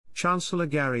Chancellor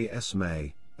Gary S.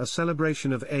 May, a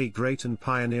celebration of a great and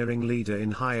pioneering leader in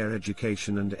higher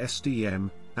education and S.T.E.M,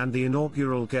 and the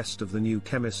inaugural guest of the New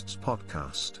Chemists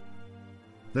podcast.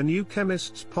 The New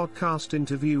Chemists podcast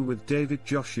interview with David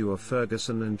Joshua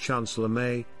Ferguson and Chancellor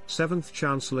May, 7th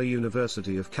Chancellor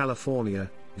University of California,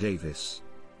 Davis.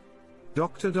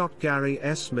 Dr. Gary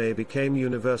S. May became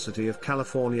University of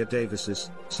California Davis's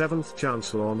 7th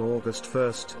Chancellor on August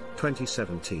 1,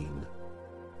 2017.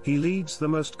 He leads the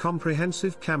most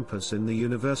comprehensive campus in the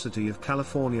University of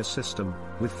California system,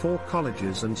 with 4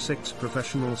 colleges and 6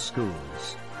 professional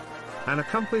schools. An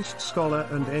accomplished scholar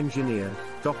and engineer,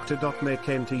 Dr. May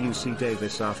came to UC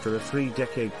Davis after a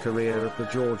 3-decade career at the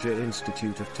Georgia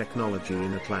Institute of Technology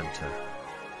in Atlanta.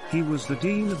 He was the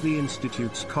Dean of the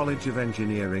Institute's College of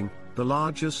Engineering, the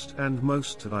largest and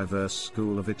most diverse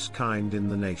school of its kind in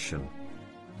the nation.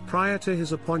 Prior to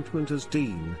his appointment as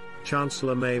Dean,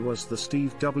 Chancellor May was the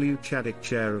Steve W. Chaddick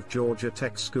Chair of Georgia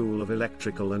Tech School of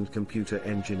Electrical and Computer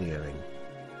Engineering.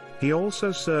 He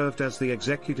also served as the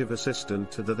executive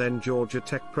assistant to the then Georgia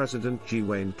Tech President G.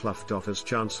 Wayne Clough. As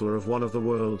Chancellor of one of the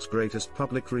world's greatest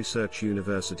public research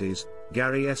universities,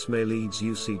 Gary S. May leads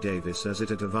UC Davis as it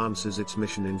advances its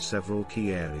mission in several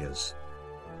key areas.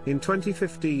 In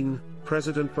 2015,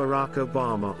 President Barack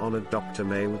Obama honored Dr.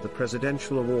 May with the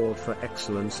Presidential Award for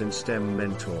Excellence in STEM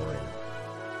Mentoring.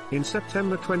 In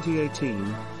September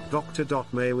 2018, Dr.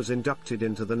 May was inducted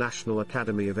into the National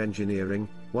Academy of Engineering,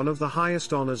 one of the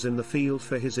highest honors in the field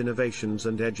for his innovations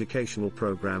and educational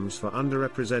programs for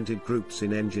underrepresented groups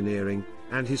in engineering,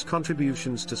 and his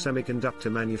contributions to semiconductor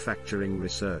manufacturing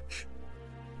research.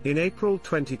 In April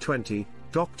 2020,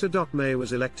 Dr. May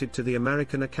was elected to the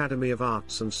American Academy of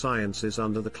Arts and Sciences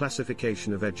under the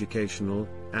classification of educational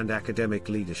and academic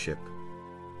leadership.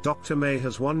 Dr. May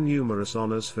has won numerous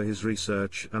honors for his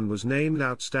research and was named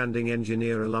Outstanding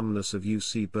Engineer Alumnus of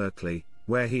UC Berkeley,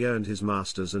 where he earned his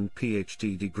master's and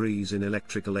PhD degrees in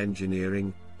electrical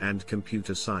engineering and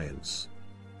computer science.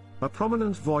 A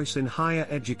prominent voice in higher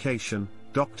education,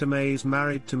 Dr. May is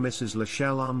married to Mrs.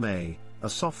 Lachelle R. May, a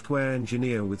software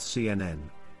engineer with CNN.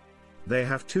 They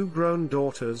have 2 grown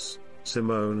daughters,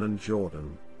 Simone and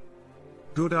Jordan.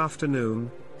 Good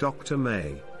afternoon, Dr.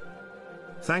 May.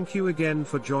 Thank you again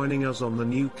for joining us on the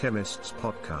New Chemists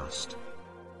podcast.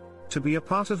 To be a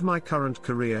part of my current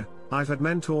career, I've had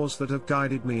mentors that have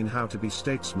guided me in how to be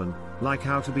statesman, like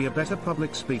how to be a better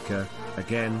public speaker,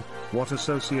 again, what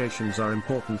associations are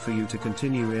important for you to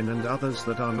continue in and others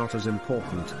that are not as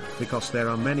important, because there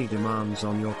are many demands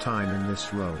on your time in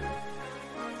this role.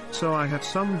 So I had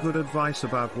some good advice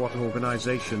about what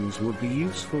organizations would be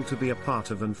useful to be a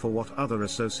part of and for what other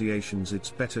associations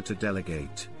it's better to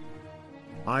delegate.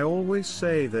 I always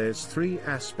say there's 3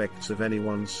 aspects of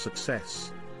anyone's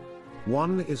success.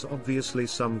 One is obviously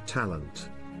some talent.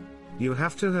 You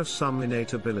have to have some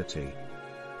innate ability.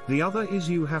 The other is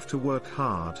you have to work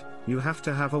hard, you have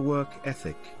to have a work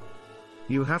ethic.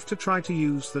 You have to try to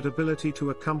use that ability to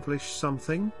accomplish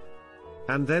something.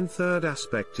 And then third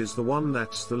aspect is the one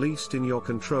that's the least in your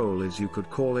control, is you could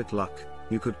call it luck,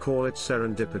 you could call it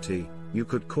serendipity, you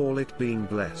could call it being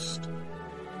blessed.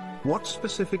 What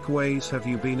specific ways have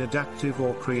you been adaptive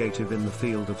or creative in the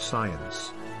field of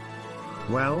science?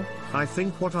 Well, I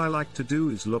think what I like to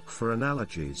do is look for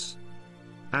analogies.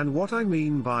 And what I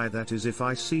mean by that is if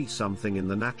I see something in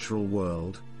the natural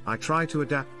world, I try to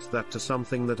adapt that to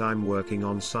something that I'm working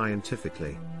on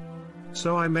scientifically.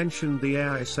 So I mentioned the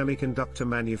AI semiconductor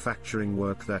manufacturing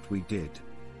work that we did.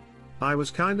 I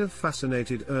was kind of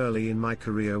fascinated early in my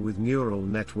career with neural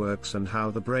networks and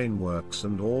how the brain works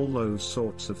and all those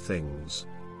sorts of things.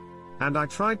 And I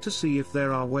tried to see if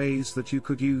there are ways that you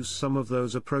could use some of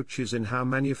those approaches in how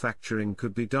manufacturing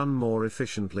could be done more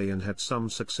efficiently, and had some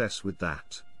success with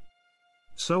that.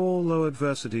 So although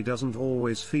adversity doesn't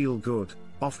always feel good,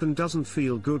 often doesn't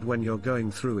feel good when you're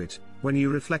going through it, when you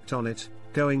reflect on it,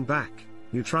 going back,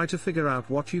 you try to figure out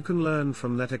what you can learn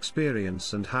from that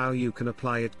experience and how you can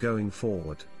apply it going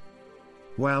forward.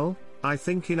 Well, I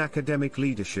think in academic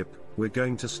leadership, we're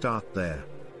going to start there.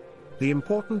 The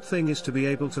important thing is to be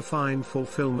able to find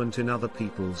fulfillment in other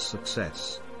people's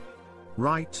success.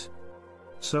 Right?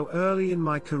 So early in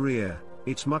my career,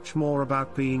 it's much more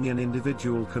about being an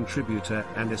individual contributor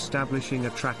and establishing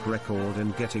a track record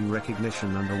and getting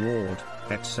recognition and award,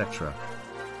 etc.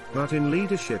 But in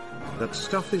leadership, that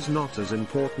stuff is not as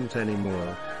important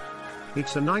anymore.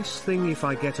 It's a nice thing if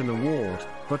I get an award,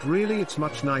 but really it's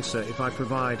much nicer if I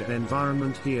provide an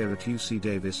environment here at UC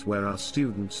Davis where our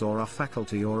students or our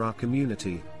faculty or our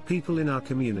community, people in our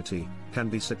community, can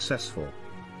be successful.